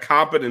like a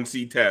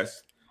competency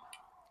test,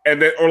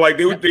 and then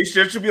they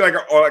should be like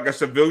a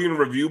civilian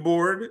review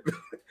board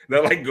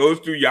that like goes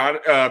through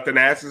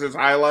Thanasis's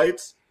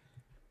highlights,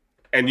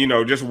 and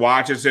just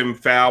watches him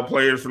foul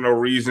players for no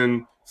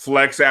reason.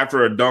 Flex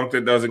after a dunk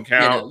that doesn't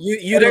count.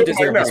 You don't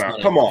deserve this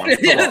money. Come on.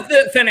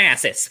 The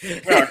Thanasis.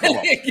 No, come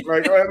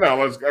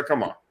on.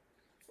 Come on.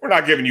 We're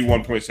not giving you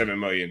 1.7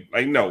 million.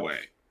 Like, no way.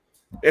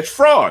 It's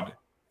fraud.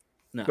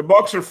 No. The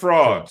Bucks are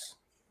frauds.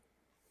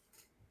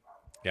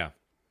 Yeah,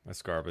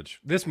 that's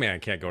garbage. This man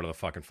can't go to the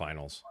fucking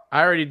finals.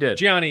 I already did.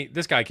 Gianni,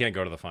 this guy can't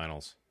go to the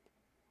finals.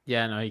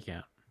 Yeah, no, he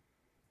can't.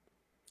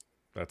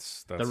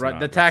 That's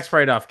the tax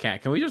write-off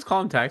can't. Can we just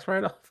call him tax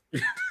write-off?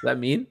 Does that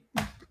mean?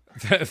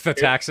 The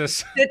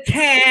taxes. The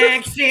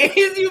taxes,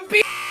 you